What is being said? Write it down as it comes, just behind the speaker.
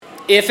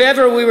if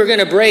ever we were going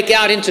to break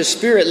out into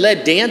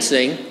spirit-led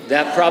dancing,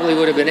 that probably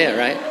would have been it,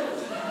 right?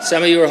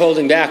 Some of you were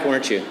holding back,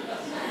 weren't you?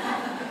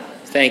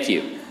 Thank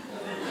you.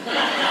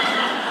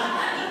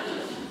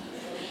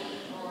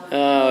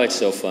 Oh, it's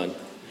so fun.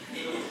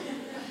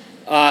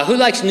 Who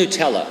likes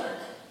Nutella?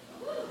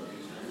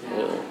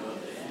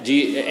 Do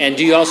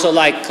you also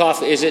like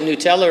coffee? Is it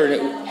Nutella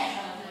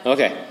or...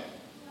 Okay.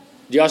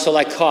 Do you also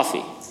like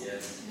coffee?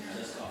 Yes.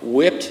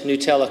 Whipped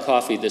Nutella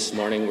coffee this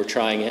morning. We're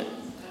trying it.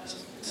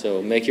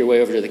 So make your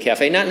way over to the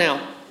cafe. Not now.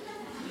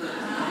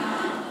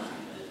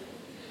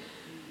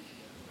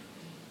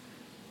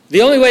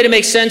 The only way to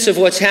make sense of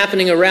what's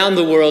happening around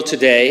the world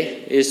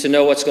today is to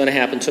know what's going to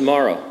happen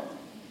tomorrow.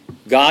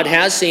 God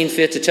has seen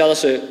fit to tell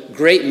us a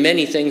great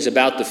many things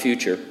about the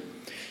future.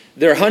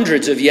 There are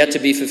hundreds of yet to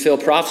be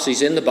fulfilled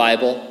prophecies in the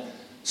Bible.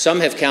 Some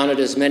have counted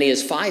as many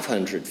as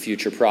 500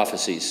 future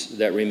prophecies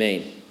that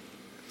remain.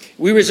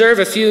 We reserve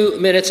a few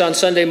minutes on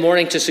Sunday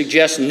morning to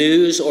suggest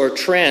news or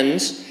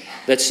trends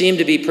that seem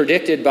to be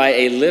predicted by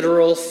a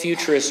literal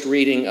futurist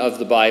reading of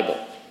the Bible.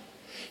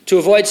 To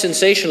avoid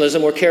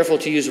sensationalism, we're careful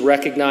to use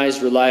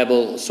recognized,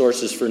 reliable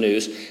sources for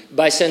news.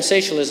 By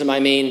sensationalism, I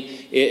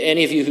mean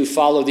any of you who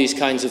follow these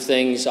kinds of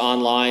things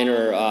online,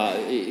 or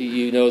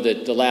you know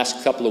that the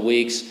last couple of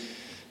weeks,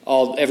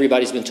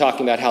 everybody's been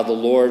talking about how the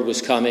Lord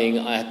was coming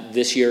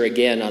this year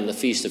again on the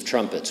Feast of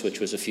Trumpets, which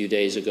was a few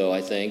days ago,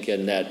 I think,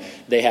 and that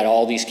they had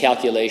all these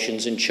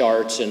calculations and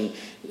charts and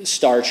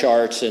star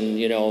charts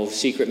and,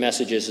 secret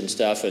messages and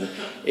stuff, and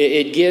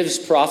it gives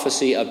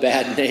prophecy a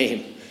bad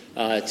name.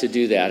 To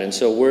do that. And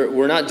so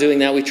we're not doing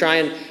that. We try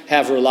and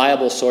have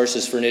reliable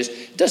sources for news.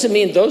 It doesn't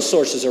mean those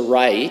sources are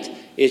right.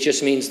 It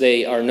just means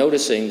they are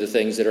noticing the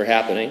things that are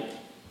happening.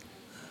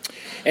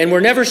 And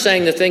we're never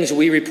saying the things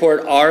we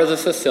report are the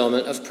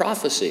fulfillment of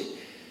prophecy.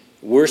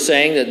 We're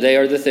saying that they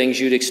are the things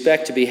you'd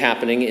expect to be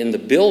happening in the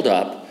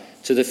build-up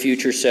to the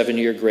future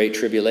 7-year Great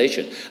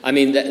Tribulation. I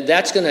mean,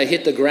 that's going to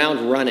hit the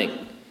ground running.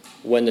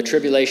 When the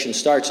tribulation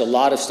starts, a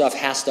lot of stuff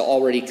has to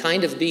already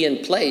kind of be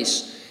in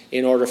place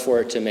in order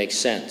for it to make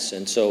sense.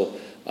 And so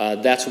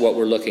that's what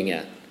we're looking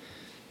at.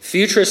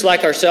 Futurists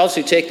like ourselves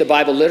who take the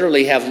Bible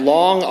literally have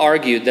long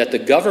argued that the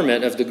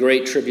government of the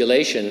Great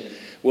Tribulation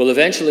will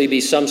eventually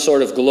be some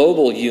sort of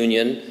global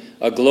union,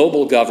 a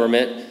global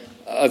government,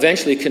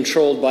 eventually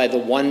controlled by the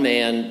one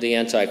man, the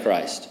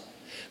Antichrist.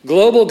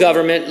 Global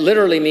government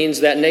literally means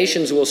that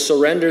nations will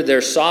surrender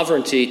their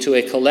sovereignty to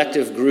a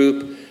collective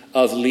group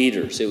of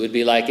leaders. It would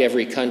be like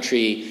every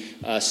country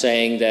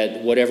saying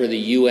that whatever the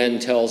UN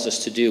tells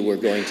us to do, we're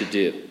going to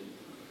do.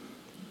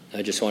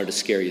 I just wanted to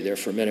scare you there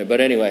for a minute.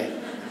 But anyway,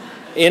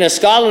 in a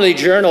scholarly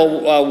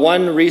journal,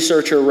 one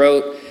researcher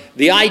wrote,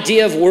 "The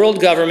idea of world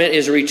government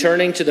is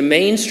returning to the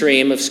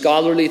mainstream of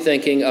scholarly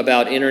thinking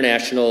about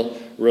international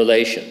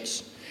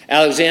relations."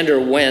 Alexander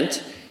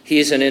Wendt,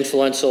 he's an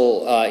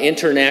influential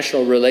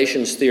international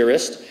relations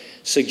theorist,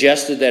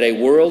 suggested that a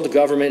world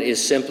government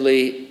is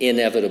simply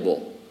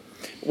inevitable.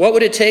 What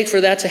would it take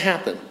for that to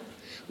happen?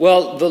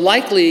 Well, the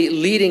likely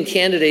leading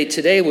candidate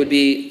today would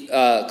be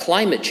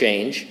climate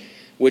change,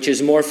 which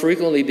is more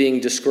frequently being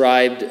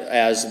described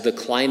as the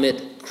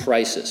climate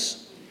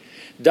crisis.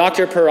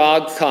 Dr.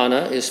 Parag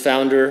Khanna is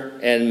founder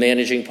and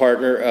managing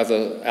partner of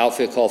an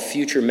outfit called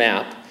Future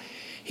Map.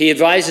 He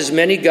advises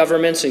many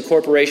governments and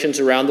corporations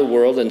around the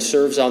world and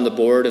serves on the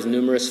board of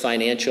numerous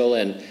financial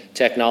and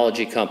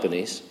technology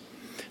companies.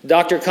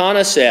 Dr.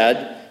 Khanna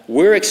said,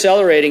 "We're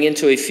accelerating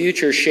into a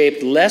future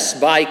shaped less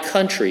by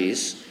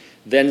countries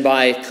than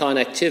by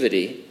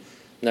connectivity."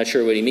 I'm not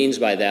sure what he means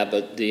by that,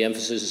 but the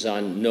emphasis is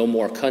on no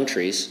more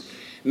countries.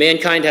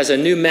 Mankind has a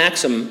new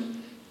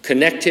maxim: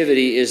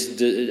 connectivity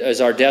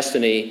is our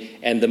destiny,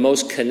 and the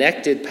most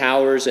connected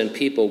powers and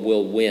people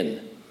will win.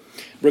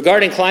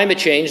 Regarding climate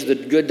change, the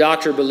good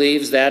doctor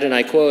believes that, and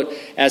I quote,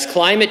 "As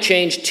climate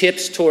change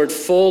tips toward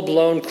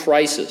full-blown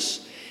crisis,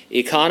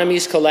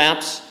 economies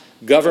collapse,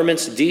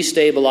 governments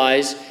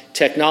destabilize,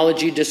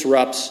 technology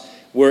disrupts,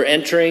 we're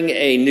entering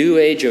a new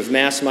age of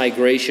mass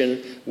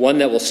migration, one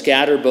that will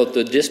scatter both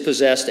the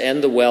dispossessed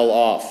and the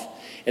well-off."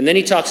 And then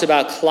he talks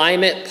about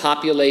climate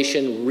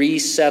population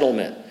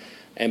resettlement,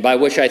 and by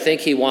which I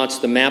think he wants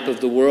the map of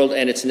the world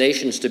and its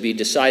nations to be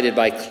decided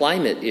by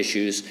climate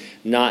issues,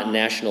 not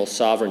national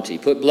sovereignty.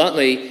 Put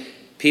bluntly,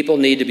 people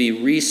need to be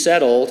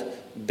resettled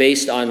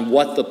based on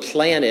what the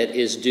planet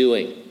is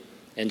doing.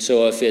 And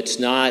so if it's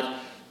not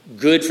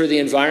good for the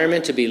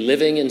environment to be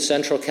living in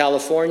Central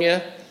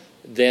California,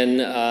 then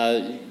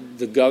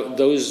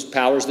those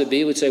powers that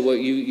be would say, well,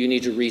 you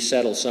need to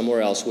resettle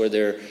somewhere else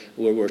where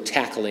we're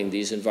tackling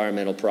these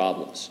environmental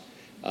problems.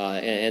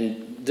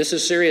 And this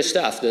is serious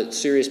stuff that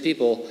serious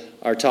people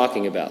are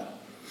talking about.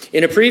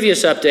 In a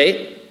previous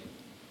update,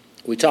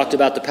 we talked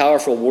about the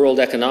powerful World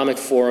Economic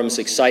Forum's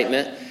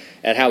excitement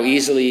at how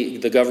easily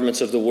the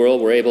governments of the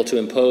world were able to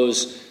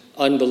impose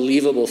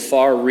unbelievable,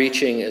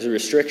 far-reaching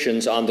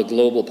restrictions on the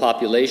global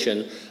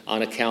population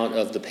on account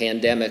of the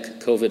pandemic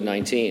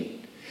COVID-19.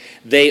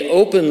 They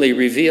openly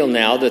reveal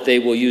now that they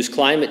will use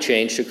climate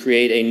change to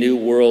create a new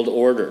world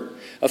order.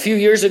 A few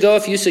years ago,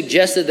 if you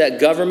suggested that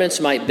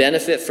governments might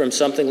benefit from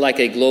something like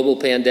a global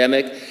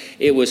pandemic,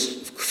 it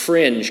was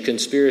fringe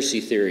conspiracy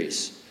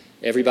theories.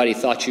 Everybody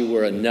thought you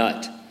were a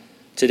nut.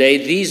 Today,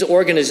 these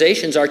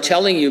organizations are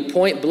telling you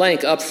point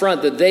blank up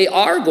front that they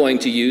are going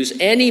to use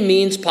any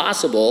means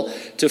possible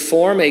to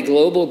form a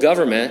global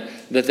government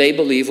that they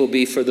believe will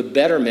be for the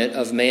betterment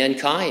of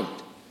mankind.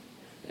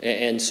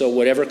 And so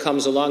whatever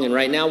comes along, and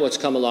right now what's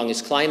come along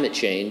is climate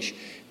change.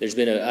 There's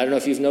been I don't know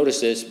if you've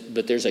noticed this,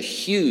 but there's a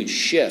huge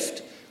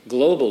shift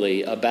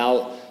globally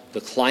about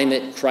the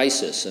climate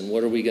crisis and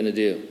what are we going to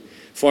do.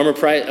 Former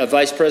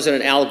Vice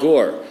President Al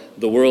Gore,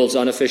 the world's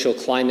unofficial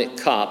climate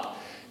cop,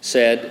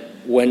 said,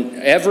 "When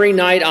every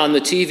night on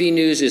the TV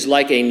news is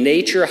like a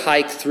nature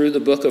hike through the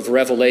book of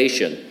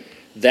Revelation,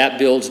 that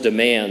builds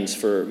demands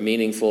for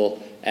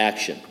meaningful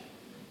action."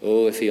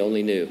 Oh, if he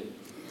only knew.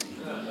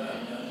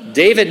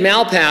 David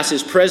Malpass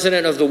is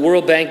president of the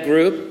World Bank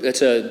Group.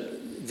 That's a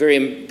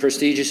very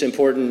prestigious,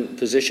 important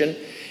position.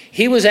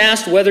 He was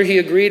asked whether he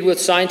agreed with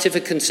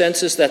scientific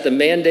consensus that the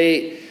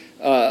mandate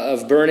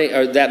of burning,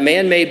 or that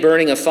man-made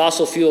burning of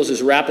fossil fuels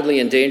is rapidly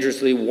and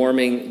dangerously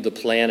warming the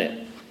planet.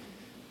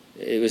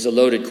 It was a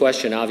loaded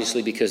question,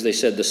 obviously, because they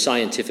said the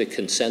scientific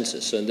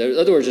consensus. So in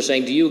other words, they're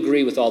saying, do you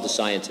agree with all the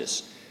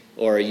scientists,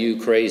 or are you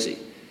crazy?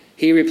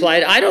 He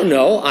replied, "I don't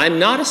know. I'm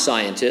not a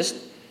scientist."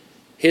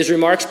 His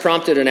remarks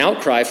prompted an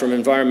outcry from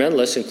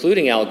environmentalists,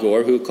 including Al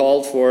Gore, who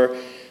called for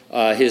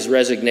his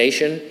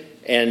resignation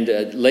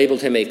and labeled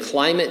him a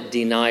climate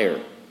denier.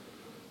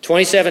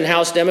 27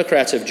 House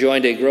Democrats have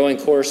joined a growing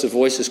chorus of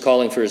voices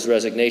calling for his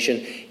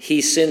resignation.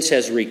 He since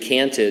has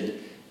recanted,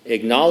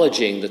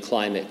 acknowledging the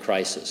climate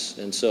crisis.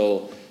 And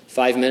so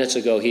 5 minutes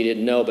ago he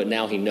didn't know, but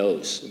now he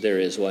knows there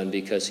is one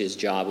because his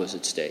job was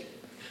at stake.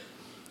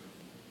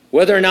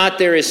 Whether or not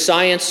there is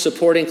science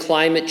supporting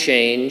climate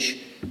change,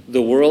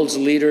 the world's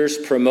leaders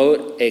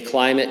promote a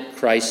climate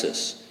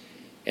crisis,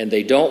 and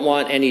they don't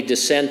want any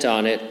dissent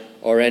on it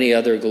or any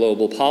other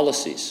global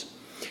policies.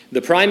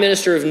 The Prime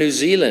Minister of New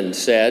Zealand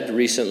said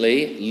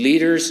recently,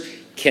 leaders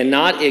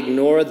cannot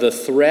ignore the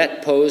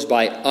threat posed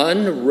by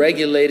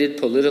unregulated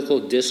political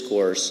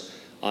discourse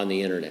on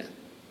the internet.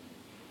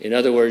 In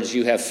other words,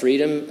 you have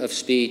freedom of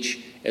speech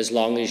as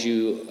long as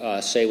you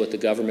say what the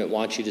government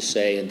wants you to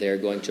say, and they're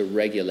going to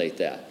regulate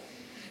that.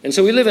 And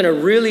so we live in a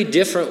really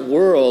different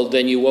world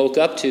than you woke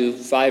up to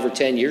 5 or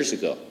 10 years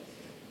ago.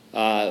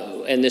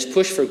 And this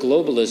push for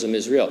globalism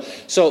is real.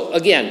 So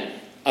again,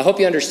 I hope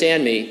you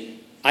understand me.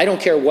 I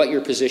don't care what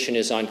your position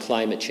is on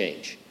climate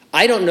change.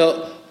 I don't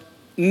know.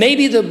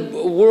 Maybe the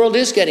world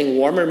is getting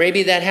warmer.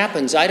 Maybe that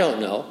happens. I don't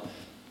know.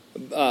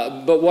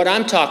 But what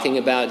I'm talking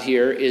about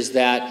here is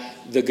that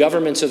the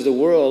governments of the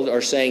world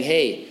are saying,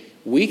 hey,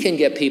 we can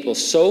get people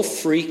so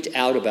freaked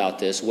out about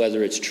this,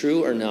 whether it's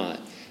true or not,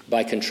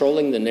 by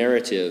controlling the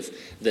narrative,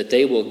 that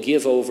they will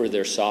give over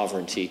their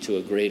sovereignty to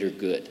a greater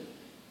good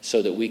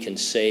so that we can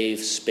save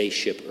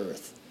spaceship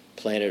Earth,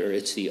 planet Earth.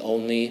 It's the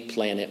only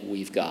planet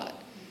we've got.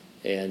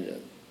 And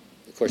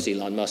of course,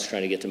 Elon Musk's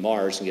trying to get to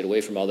Mars and get away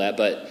from all that.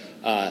 But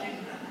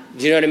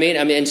do you know what I mean?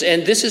 I mean,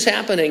 and this is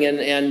happening.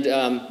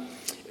 And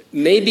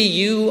maybe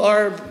you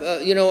are,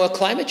 a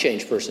climate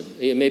change person.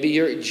 Maybe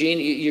Gene,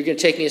 you're going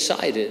to take me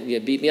aside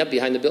and beat me up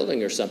behind the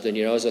building or something.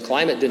 As a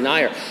climate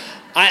denier.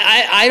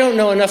 I don't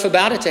know enough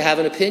about it to have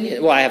an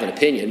opinion. Well, I have an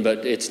opinion,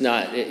 but it's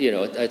not.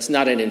 It's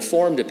not an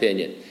informed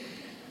opinion.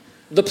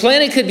 The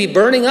planet could be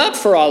burning up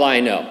for all I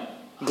know.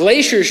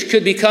 Glaciers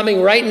could be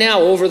coming right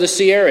now over the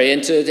Sierra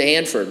into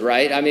Hanford,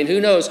 right? I mean,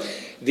 who knows?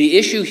 The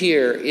issue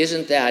here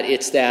isn't that.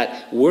 It's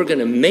that we're going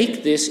to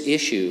make this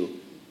issue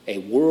a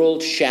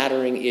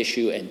world-shattering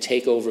issue and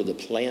take over the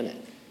planet.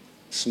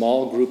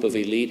 Small group of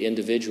elite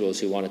individuals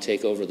who want to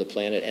take over the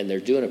planet, and they're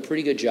doing a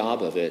pretty good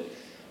job of it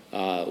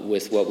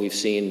with what we've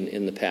seen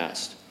in the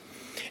past.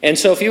 And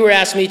so if you were to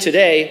ask me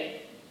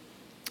today,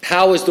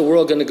 how is the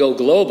world going to go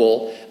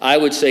global? I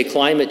would say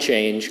climate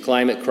change,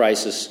 climate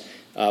crisis,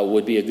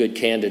 would be a good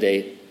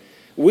candidate.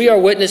 We are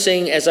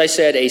witnessing, as I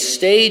said, a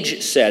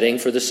stage setting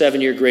for the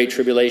 7-year Great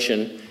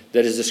Tribulation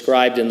that is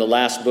described in the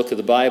last book of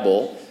the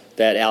Bible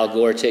that Al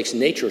Gore takes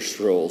nature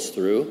strolls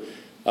through.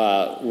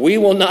 We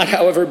will not,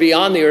 however, be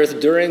on the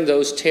earth during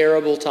those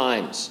terrible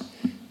times.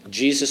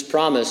 Jesus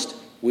promised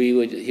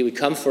he would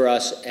come for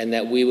us and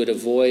that we would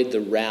avoid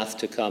the wrath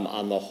to come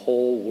on the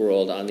whole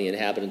world, on the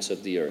inhabitants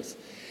of the earth.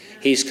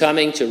 He's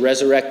coming to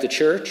resurrect the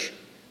church,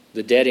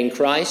 the dead in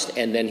Christ,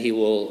 and then he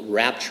will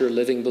rapture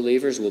living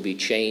believers. Will be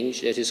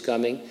changed at his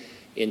coming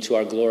into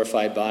our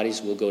glorified bodies.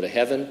 We'll go to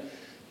heaven.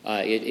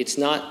 It's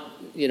not,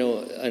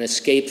 an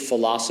escape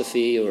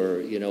philosophy or,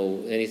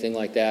 anything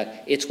like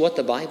that. It's what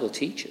the Bible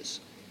teaches.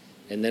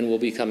 And then we'll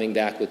be coming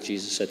back with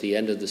Jesus at the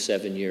end of the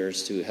 7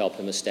 years to help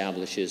him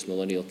establish his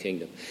millennial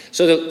kingdom.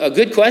 So a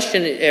good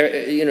question,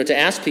 to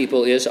ask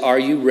people is, are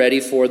you ready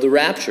for the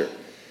rapture?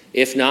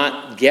 If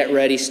not, get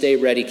ready, stay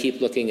ready,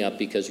 keep looking up,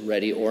 because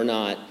ready or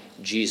not,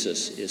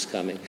 Jesus is coming.